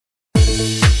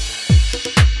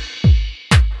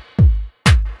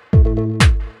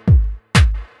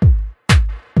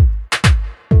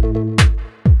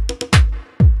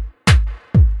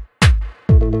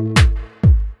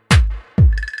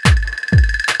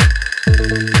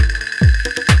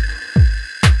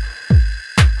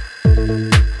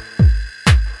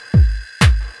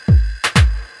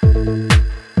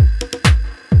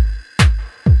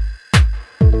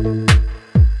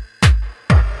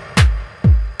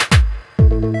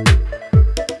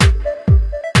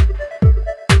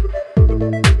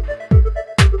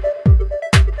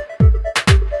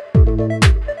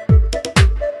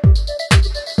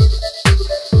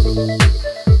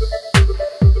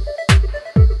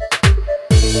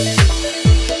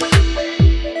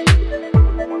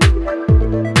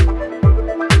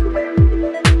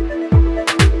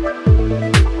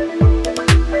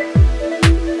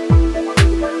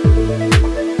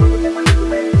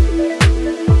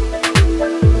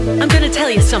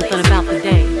Something about the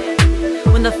day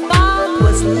when the fog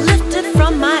was lifted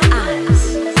from my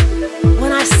eyes,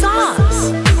 when I saw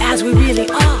us as we really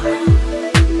are,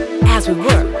 as we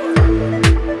were.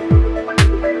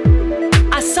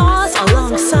 I saw us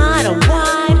alongside a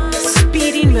wide,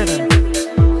 speeding river,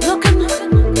 looking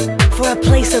for a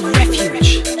place of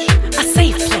refuge, a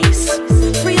safe place,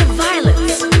 free of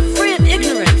violence, free of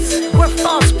ignorance, where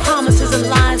false promises and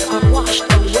lies are washed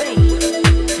away.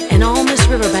 And on this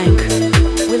riverbank,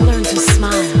 we learn to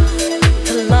smile,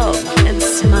 to love and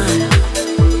smile.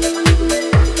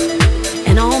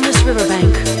 And on this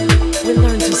riverbank, we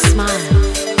learn to smile,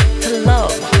 to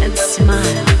love and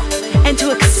smile, and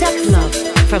to accept love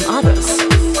from others,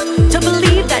 to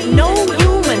believe that no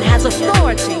human has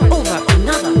authority over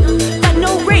another, that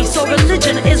no race or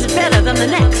religion is better than the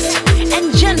next,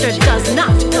 and gender does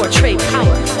not portray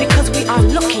power, because we are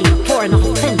looking for an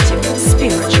authentic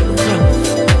spiritual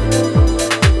growth.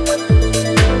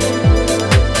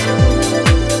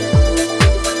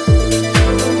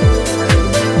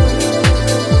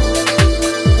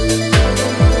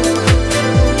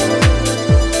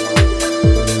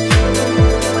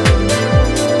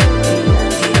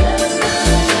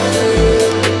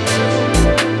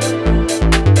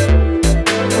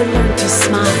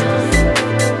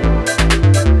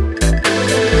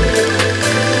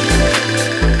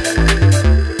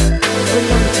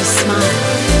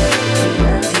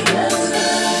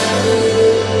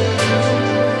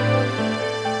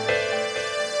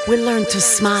 We learn to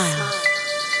smile.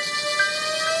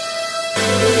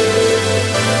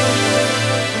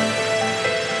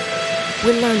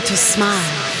 We learn to smile.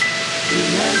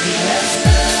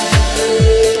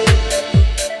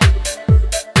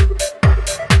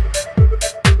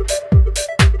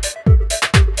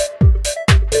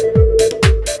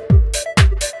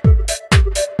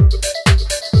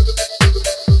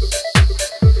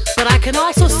 But I can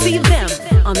also see them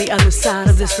on the other side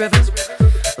of this river.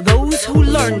 Those who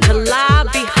learn to lie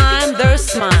behind their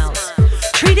smiles,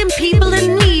 treating people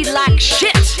in need like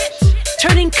shit,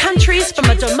 turning countries from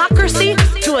a democracy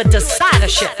to a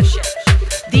decidership.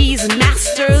 These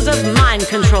masters of mind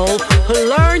control who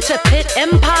learn to pit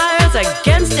empires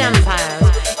against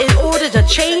empires in order to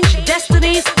change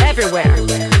destinies everywhere,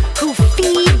 who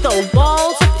feed the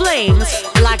walls of flames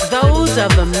like those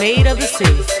of the Maid of the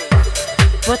Sea.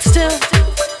 But still,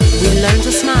 we learn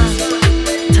to smile,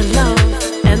 to love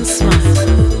and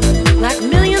smile, like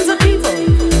millions of people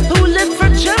who lived for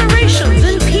generations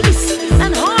in peace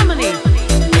and harmony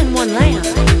in one land.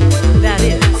 That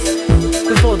is,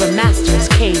 before the masters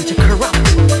came to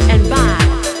corrupt and buy,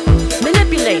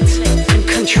 manipulate and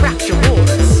contract your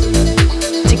wars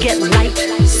to get light,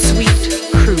 sweet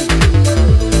crude,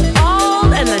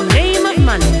 all in the name of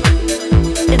money,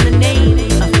 in the name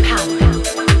of power,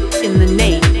 in the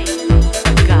name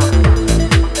of God.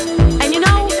 And you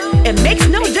know, it makes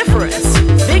no difference.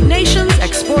 Big nations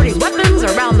exporting weapons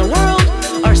around the world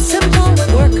are simple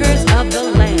workers of the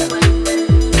land.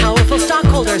 Powerful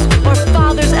stockholders or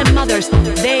fathers and mothers,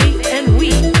 they